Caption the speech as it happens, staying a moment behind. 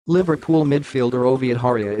Liverpool midfielder Ovie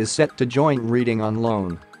Ejaria is set to join Reading on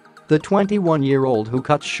loan. The 21-year-old who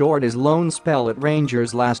cut short his loan spell at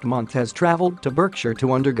Rangers last month has travelled to Berkshire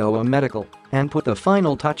to undergo a medical and put the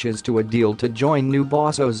final touches to a deal to join new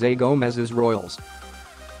boss Jose Gomes Royals.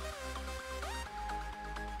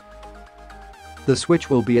 The switch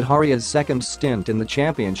will be Ejaria's second stint in the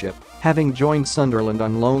Championship, having joined Sunderland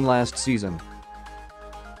on loan last season.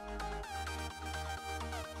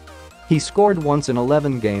 He scored once in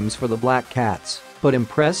 11 games for the Black Cats, but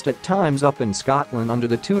impressed at times up in Scotland under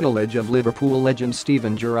the tutelage of Liverpool legend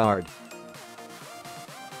Steven Gerrard.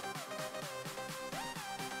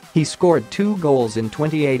 He scored 2 goals in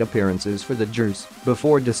 28 appearances for the Gers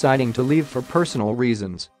before deciding to leave for personal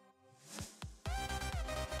reasons.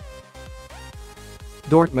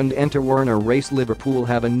 Dortmund enter Werner race. Liverpool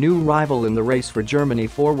have a new rival in the race for Germany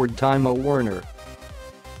forward Timo Werner.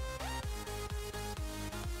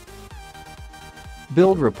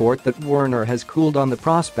 Bild report that Werner has cooled on the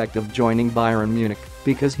prospect of joining Bayern Munich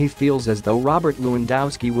because he feels as though Robert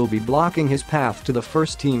Lewandowski will be blocking his path to the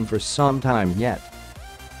first team for some time yet.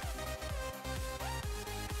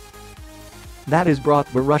 That has brought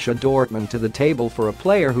Borussia Dortmund to the table for a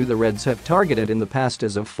player who the Reds have targeted in the past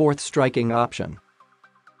as a fourth striking option.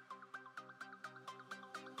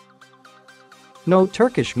 No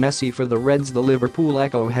Turkish Messi for the Reds. The Liverpool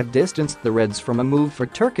Echo have distanced the Reds from a move for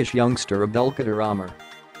Turkish youngster Abdulkadir Omur.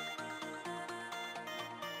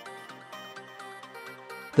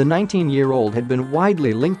 The 19-year-old had been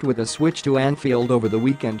widely linked with a switch to Anfield over the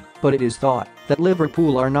weekend, but it is thought that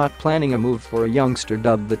Liverpool are not planning a move for a youngster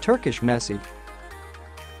dubbed the Turkish Messi.